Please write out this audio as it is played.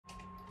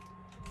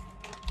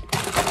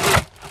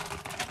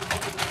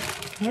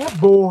Hey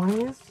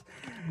boys,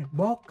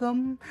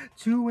 welcome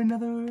to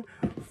another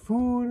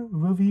food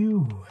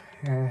review.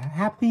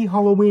 Happy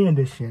Halloween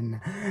edition.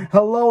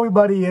 Hello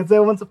everybody, it's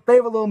everyone's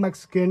favorite little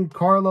Mexican,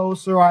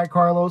 Carlos, or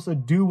Carlos, a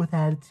dude with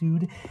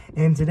attitude.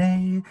 And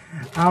today,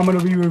 I'm going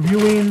to be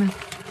reviewing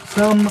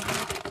some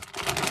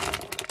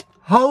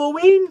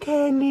Halloween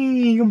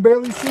candy. You can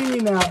barely see me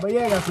now, but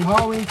yeah, I got some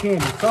Halloween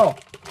candy. So,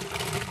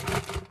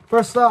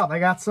 first off, I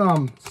got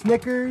some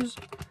Snickers,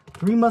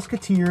 Three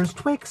Musketeers,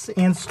 Twix,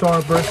 and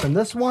Starburst in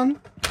this one.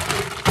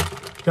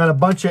 Got a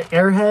bunch of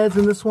Airheads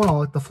in this one, I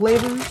like the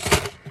flavors.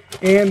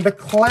 And the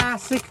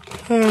classic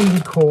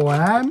candy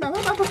corn. I'm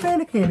a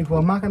fan of candy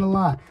corn, I'm not gonna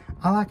lie.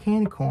 I like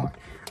candy corn.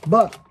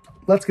 But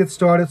let's get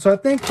started. So I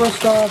think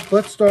first off,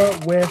 let's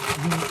start with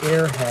the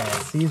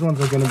Airheads. These ones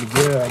are gonna be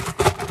good.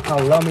 I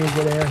love me a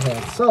good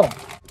Airhead. So,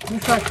 let me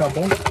try a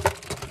couple.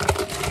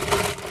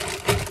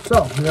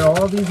 So, we got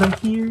all these in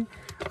here.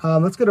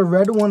 Let's get a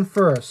red one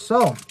first.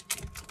 So,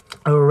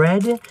 a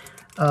red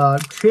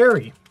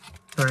cherry,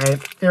 all right,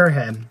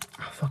 Airhead.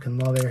 I fucking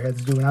love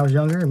Airheads, dude. When I was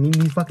younger, I mean,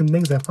 these fucking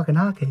things are fucking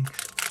hotcakes.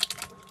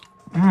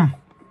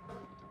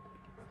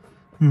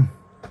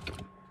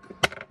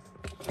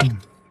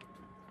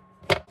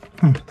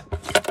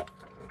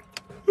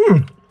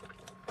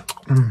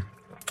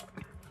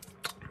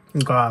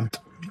 God.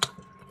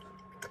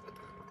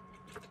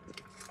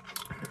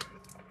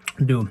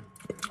 Dude.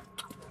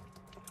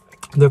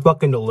 They're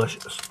fucking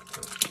delicious.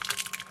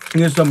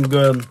 Here's some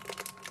good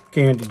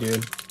candy,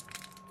 dude.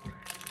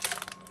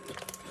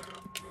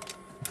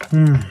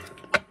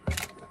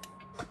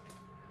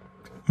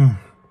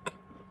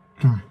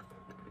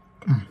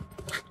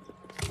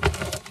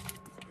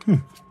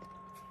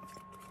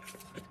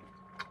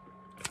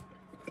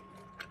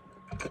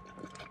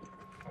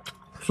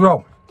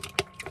 So,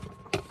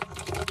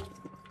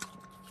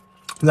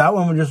 that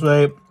one we just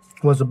ate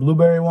was a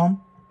blueberry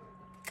one.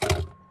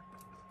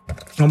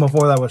 And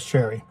before that was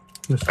cherry.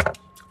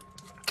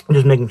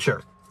 Just making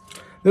sure.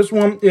 This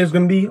one is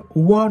going to be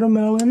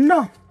watermelon.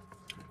 No.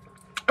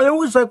 I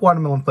always like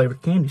watermelon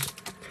flavored candies.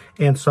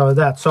 And so is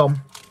that. So, I'm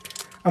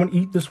going to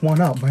eat this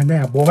one up right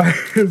now, boy.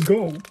 Let's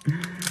go.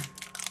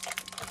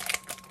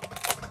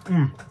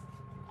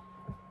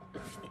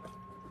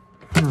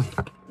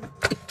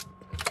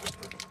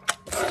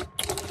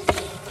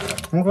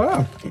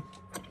 Okay.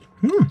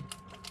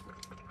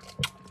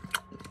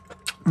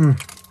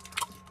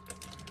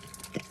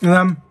 And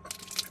then,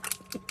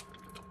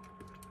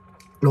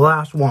 the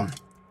last one.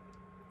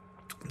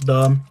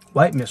 The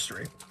white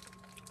mystery.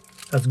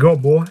 Let's go,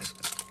 boys.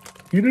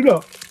 Eat it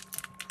up.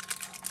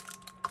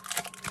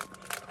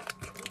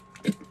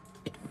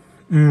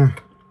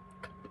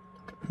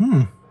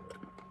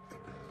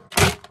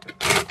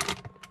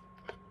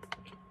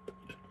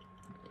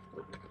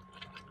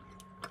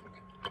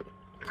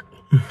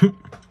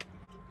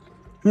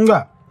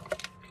 Okay.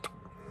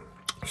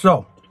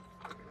 So,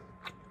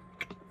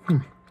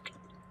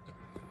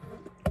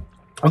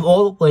 of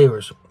all the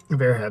flavors of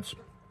Airheads,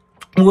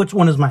 which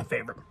one is my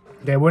favorite?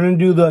 Okay, we're gonna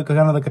do the kind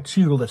of like a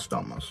tier list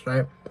almost,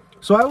 right?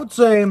 So I would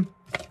say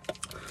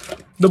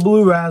the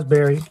blue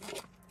raspberry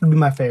would be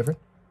my favorite,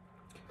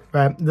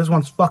 right? This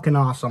one's fucking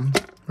awesome,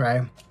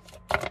 right?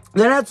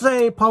 Then I'd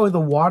say probably the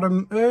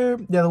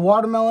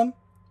watermelon,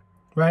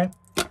 right?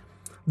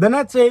 Then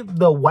I'd say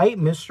the white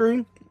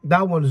mystery.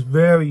 That one is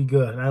very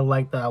good. I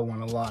like that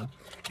one a lot.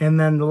 And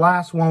then the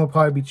last one would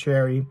probably be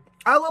cherry.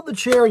 I love the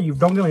cherry,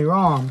 don't get me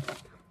wrong.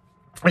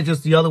 It's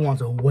just the other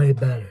ones are way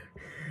better.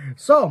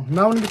 So,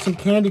 now I'm gonna get some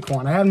candy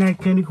corn. I haven't had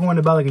candy corn in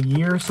about like a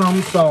year or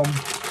something, so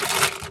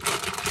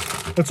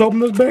let's open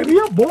this baby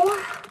up, boy.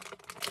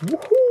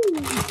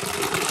 Woohoo!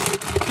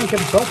 Let's get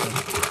this open.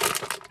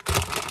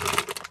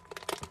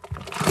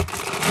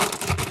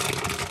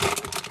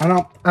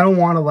 I don't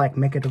want to like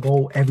make it to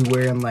go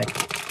everywhere and like,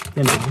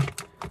 you know.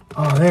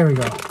 Oh, there we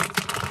go.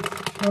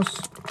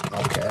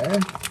 Okay.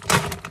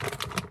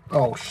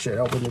 Oh shit,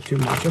 I opened it too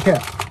much. Okay.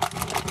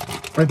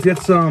 Let's get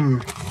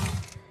some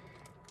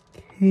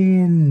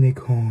candy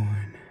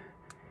corn.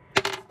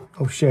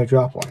 Oh shit, I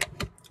dropped one.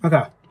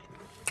 Okay.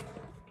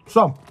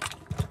 So,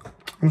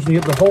 I'm just gonna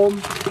get the whole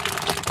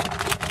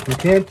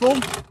handful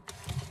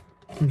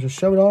and just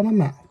shove it all in my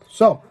mouth.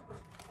 So,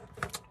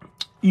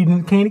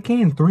 eating candy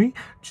cane. 3,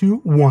 2,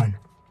 1.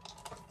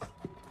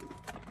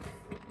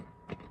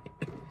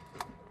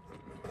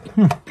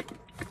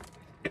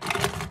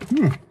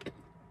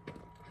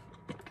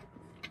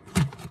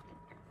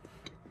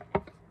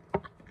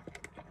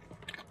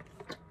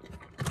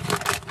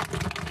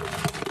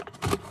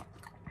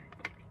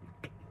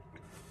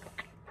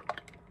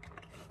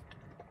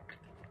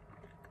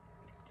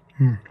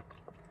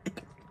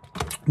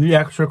 The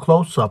extra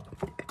close-up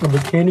of the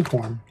candy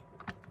corn.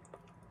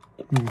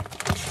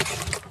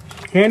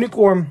 Candy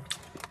corn.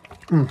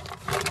 There's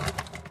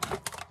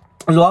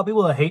a lot of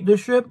people that hate this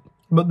shit,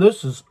 but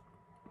this is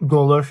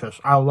delicious.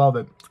 I love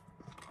it.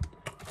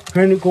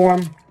 Candy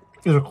corn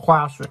is a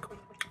classic.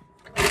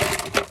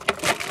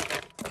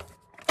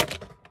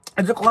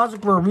 It's a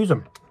classic for a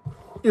reason.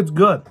 It's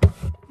good.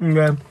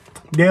 Okay.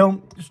 They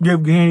don't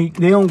give candy.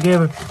 They don't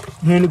give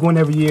candy corn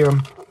every year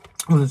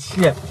was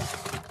shit.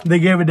 They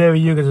gave it every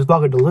year because it's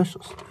fucking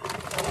delicious.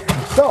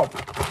 So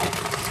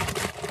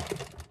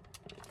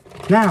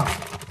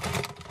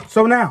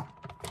now,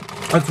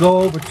 let's go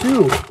over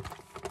to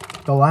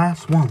the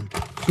last one.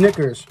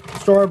 Snickers,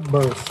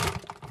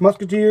 Starburst,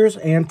 Musketeers,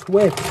 and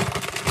Twix.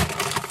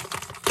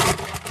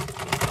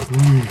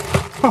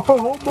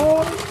 Oh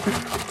boy!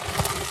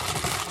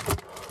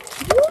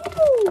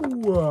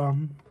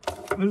 Woo!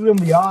 This is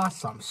gonna be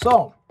awesome.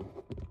 So,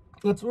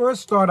 let's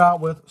first start out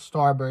with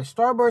Starburst.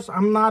 Starburst,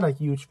 I'm not a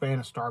huge fan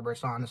of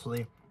Starburst,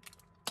 honestly.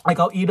 Like,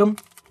 I'll eat them,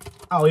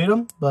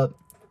 but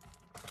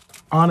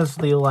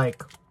honestly,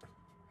 like,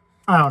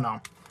 I don't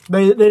know.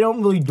 They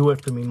don't really do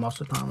it for me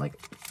most of the time. Like,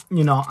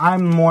 you know,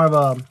 I'm more of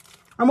an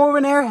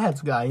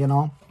Airheads guy, you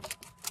know?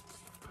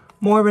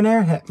 More of an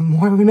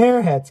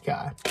Airheads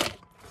guy.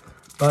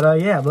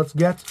 But, yeah, let's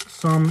get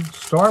some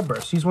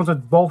Starburst. These ones are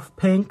both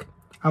pink.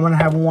 I'm going to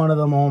have one of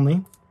them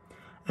only.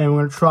 And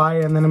we're going to try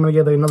it, and then I'm going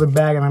to get another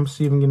bag, and I'm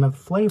see if we can get another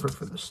flavor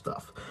for this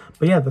stuff.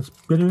 But, yeah, let's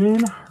put it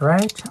in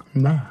right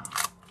now.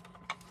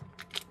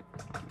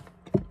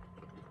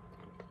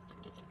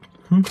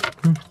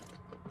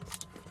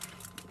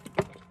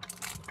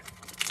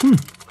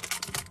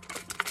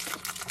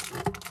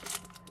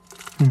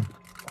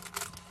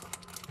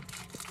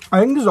 I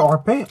think these are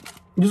pink.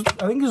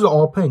 I think these are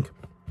all pink.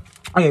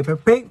 Okay,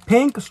 but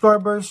pink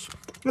Starburst,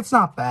 it's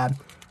not bad.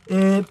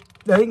 I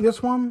think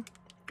this one,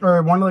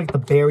 or one of like the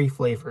berry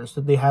flavors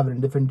that they have in a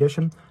different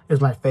edition, is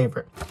my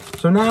favorite.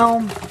 So now,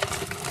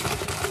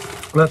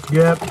 let's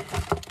get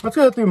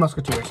the Three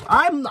Musketeers.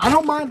 I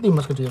don't mind Three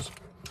Musketeers.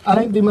 I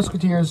think Three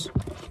Musketeers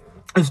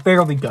is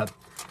fairly good.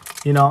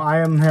 You know,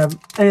 I don't have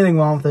anything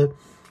wrong with it.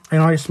 I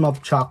can already smell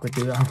the chocolate,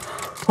 dude.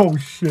 Oh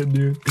shit,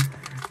 dude.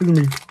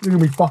 It's gonna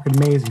be fucking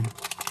amazing.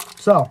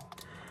 So,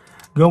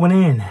 going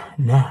in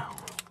now.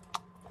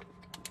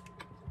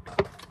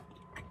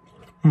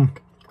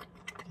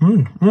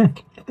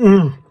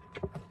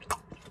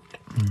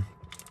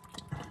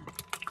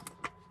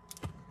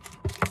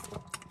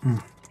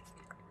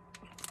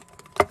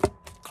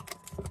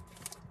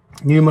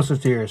 New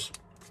Musketeers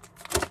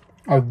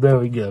are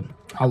very good.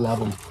 I love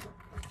them.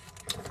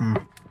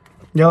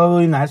 They're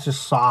really nice,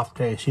 just soft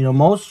taste. You know,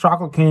 most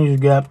chocolate candies you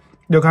get,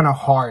 they're kind of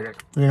harder.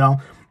 You know,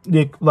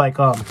 like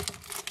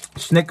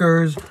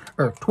Snickers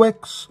or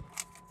Twix,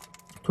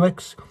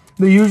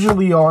 they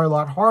usually are a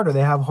lot harder.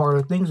 They have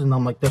harder things in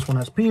them. Like this one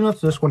has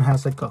peanuts, this one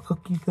has like a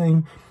cookie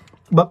thing.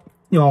 But,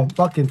 you know,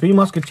 fucking Three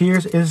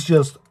Musketeers is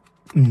just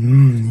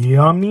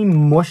yummy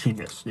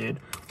mushiness, dude.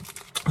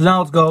 So now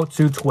let's go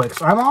to Twix.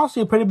 I'm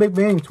honestly a pretty big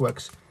fan of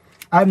Twix.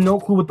 I have no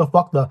clue what the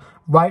fuck the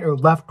right or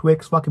left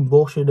Twix fucking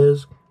bullshit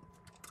is.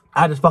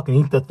 I just fucking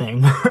eat the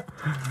thing.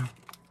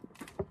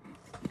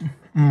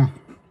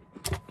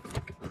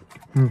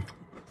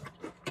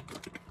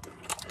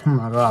 Oh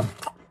my god.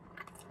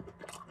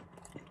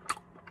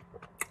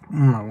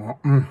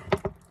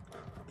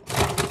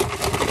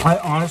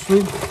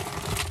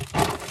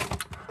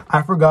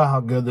 I forgot how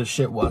good this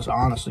shit was,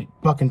 honestly.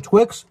 Fucking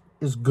Twix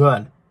is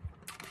good.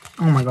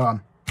 Oh my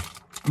god.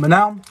 But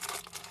now,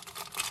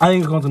 I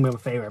think it's going to be my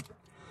favorite.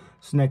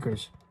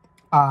 Snickers.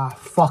 I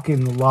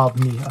fucking love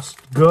me a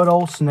good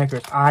old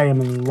Snickers. I am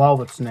in love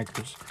with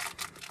Snickers.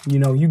 You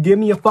know, you give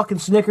me a fucking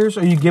Snickers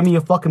or you give me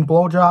a fucking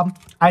blowjob,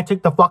 I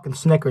take the fucking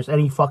Snickers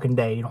any fucking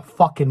day. You know,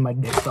 fucking my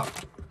dick up.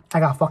 I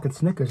got fucking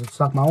Snickers that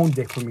suck my own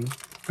dick for me.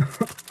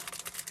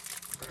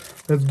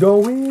 Let's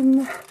go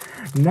in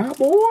now,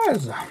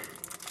 boys.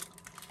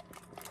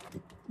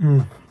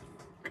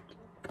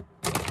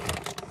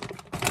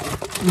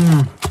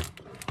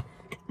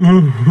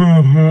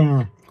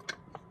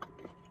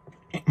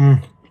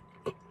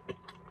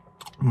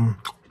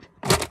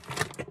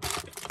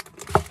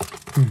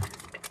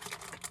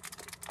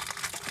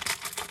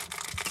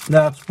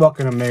 That's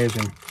fucking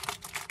amazing.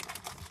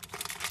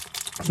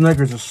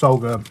 Snickers is so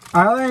good.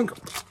 I think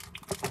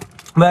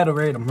if I had to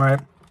rate them,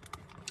 right?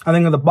 I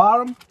think at the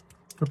bottom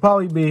would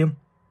probably be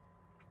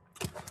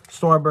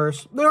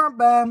Starburst. They aren't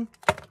bad.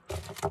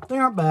 They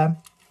aren't bad.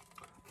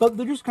 But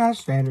they're just kind of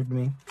standard to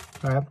me,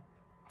 right?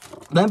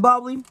 Then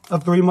probably the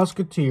Three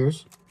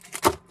Musketeers.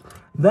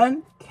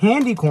 Then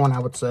candy corn, I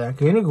would say.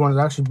 Candy corn is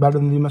actually better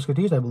than the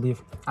Musketeers, I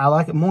believe. I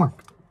like it more.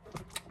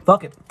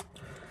 Fuck it.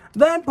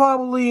 Then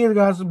probably it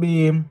has to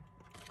be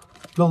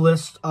the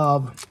list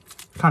of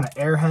kind of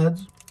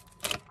Airheads.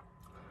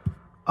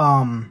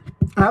 I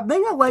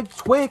think I like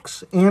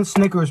Twix and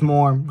Snickers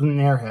more than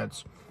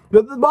Airheads.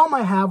 The problem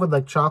I have with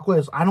like chocolate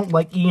is I don't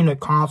like eating it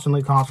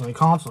constantly.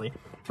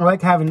 I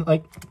like having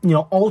like, you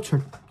know,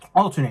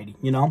 alternating,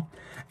 you know,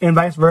 and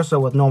vice versa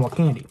with normal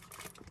candy.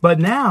 But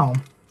now,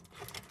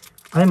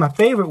 I think my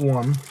favorite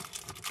one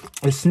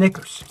is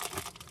Snickers.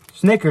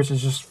 Snickers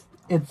is just,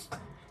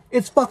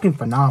 it's fucking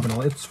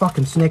phenomenal. It's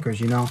fucking Snickers,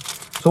 you know.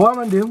 So what I'm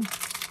gonna do,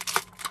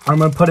 I'm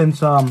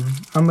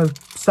gonna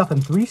stuff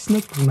in 3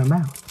 Snickers in my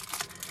mouth.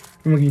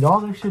 I'm gonna eat all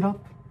this shit up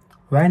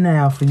right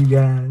now for you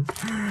guys.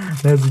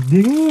 Let's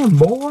dig in,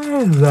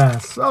 boys.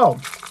 So,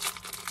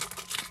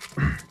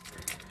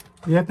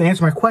 You have to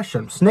answer my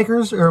question.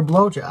 Snickers or a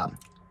blowjob?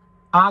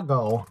 I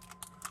go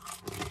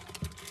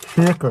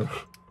Snickers.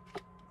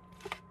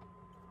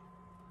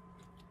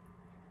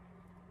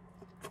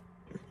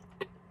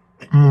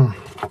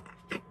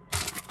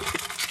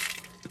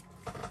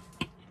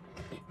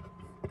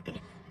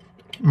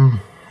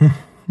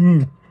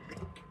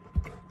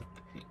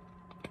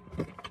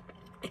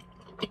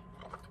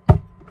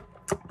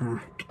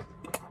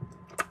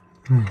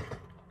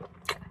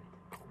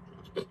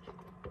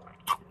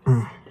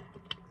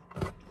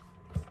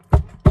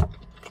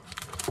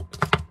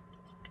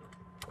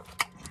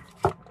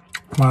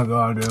 My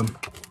God, dude.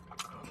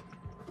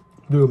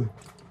 Dude.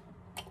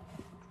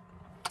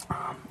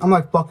 I'm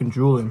like fucking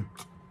drooling.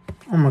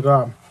 Oh my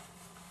God.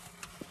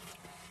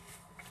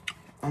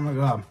 Oh my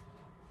God.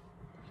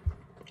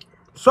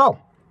 So,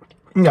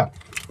 yeah.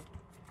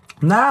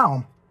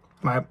 Now,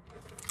 right,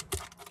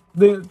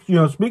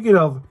 speaking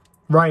of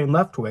right and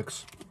left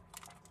Twix,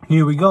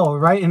 here we go,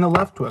 right in the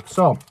left Twix.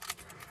 So,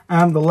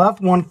 and the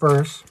left one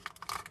first.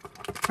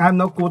 I have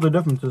no clue what the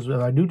difference is. If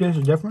I do taste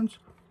a difference,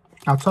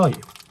 I'll tell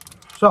you.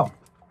 So,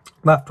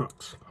 left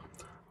Twix.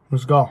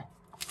 Let's go.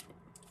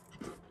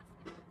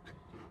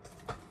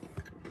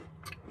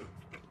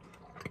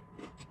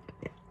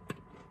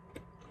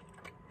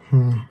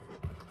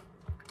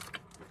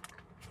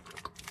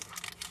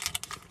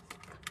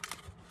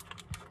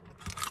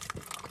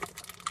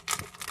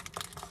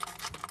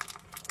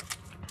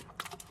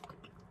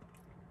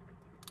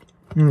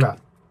 Yeah.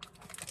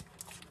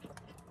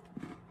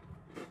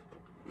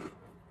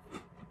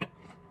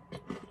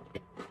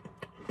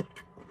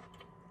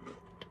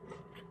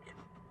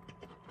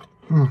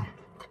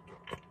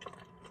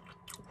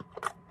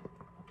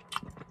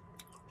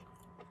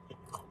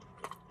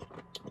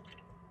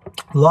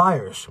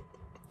 Liars.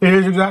 It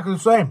is exactly the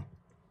same.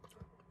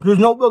 There's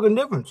no fucking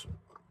difference.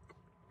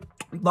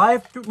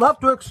 Left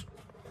Twix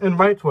and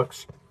right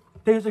Twix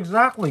taste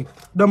exactly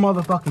the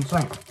motherfucking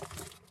same.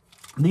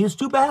 These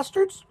two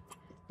bastards,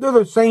 they're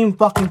the same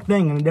fucking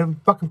thing in a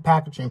different fucking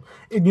packaging.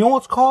 And you know what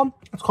it's called?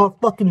 It's called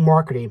fucking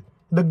marketing.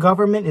 The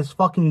government is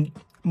fucking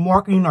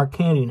marketing our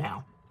candy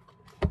now.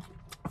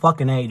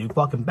 Fucking A, dude.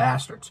 Fucking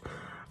bastards.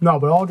 No,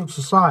 but all jokes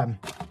aside,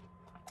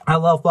 I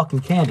love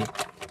fucking candy.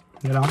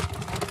 You know?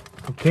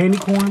 Some candy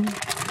corn,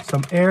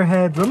 some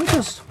Airheads.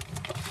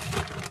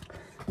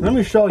 Let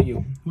me show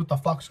you what the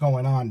fuck's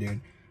going on,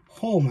 dude.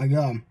 Oh my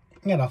God.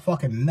 I got a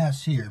fucking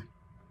mess here.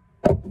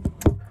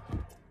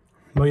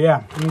 But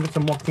yeah, let me get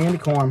some more candy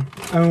corn.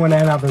 I'm going to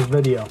end out this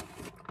video.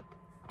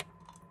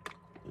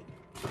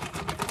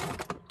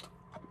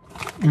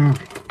 Oh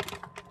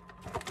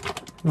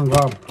my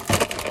God.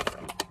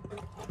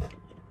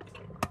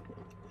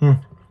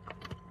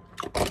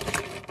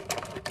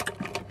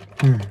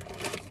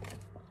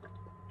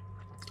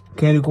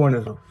 Candy corn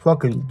is a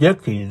fucking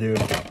addicting,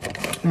 dude.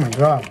 Oh my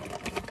God.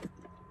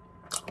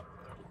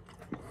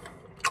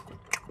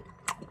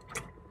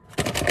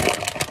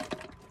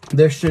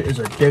 This shit is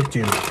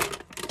addicting.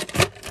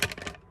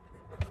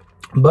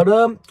 But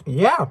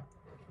yeah.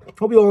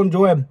 Hope you all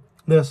enjoyed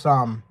this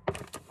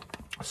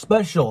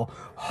special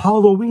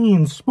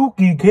Halloween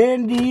spooky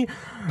candy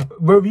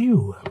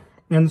review.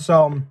 And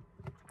so,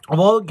 of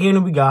all the candy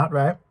we got,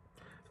 right?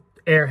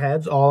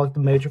 Airheads, all like the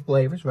major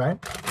flavors,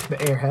 right? The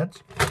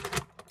Airheads.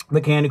 The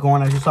candy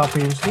corn, as you saw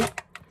previously.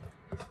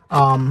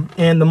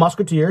 And the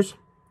Musketeers.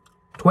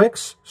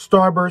 Twix,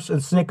 Starburst,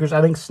 and Snickers. I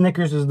think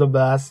Snickers is the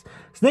best.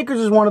 Snickers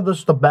is one of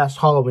the best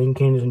Halloween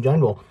candies in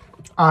general.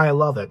 I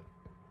love it.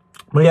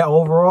 But yeah,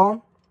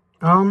 overall,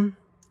 I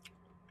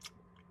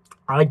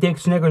take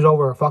Snickers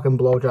over a fucking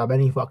blowjob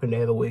any fucking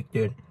day of the week,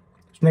 dude.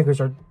 Snickers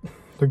are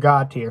the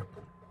god tier.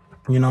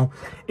 You know?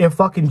 If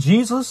fucking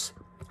Jesus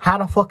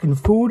had a fucking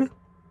food,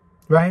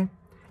 right?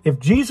 If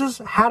Jesus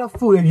had a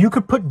food, if you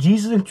could put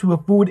Jesus into a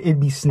food, it'd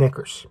be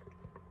Snickers.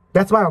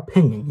 That's my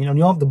opinion. You know, you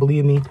don't have to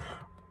believe me.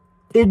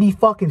 It'd be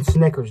fucking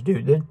Snickers,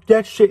 dude.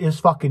 That shit is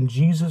fucking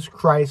Jesus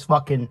Christ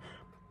fucking...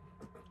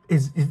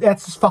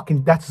 That's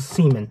his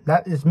semen.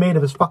 That is made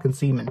of his fucking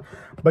semen.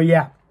 But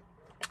yeah.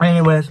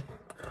 Anyways,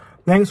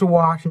 thanks for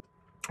watching.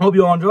 Hope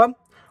you all enjoyed.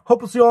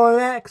 Hope to see you all in the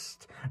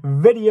next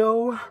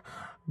video.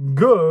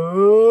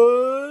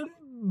 Goodbye.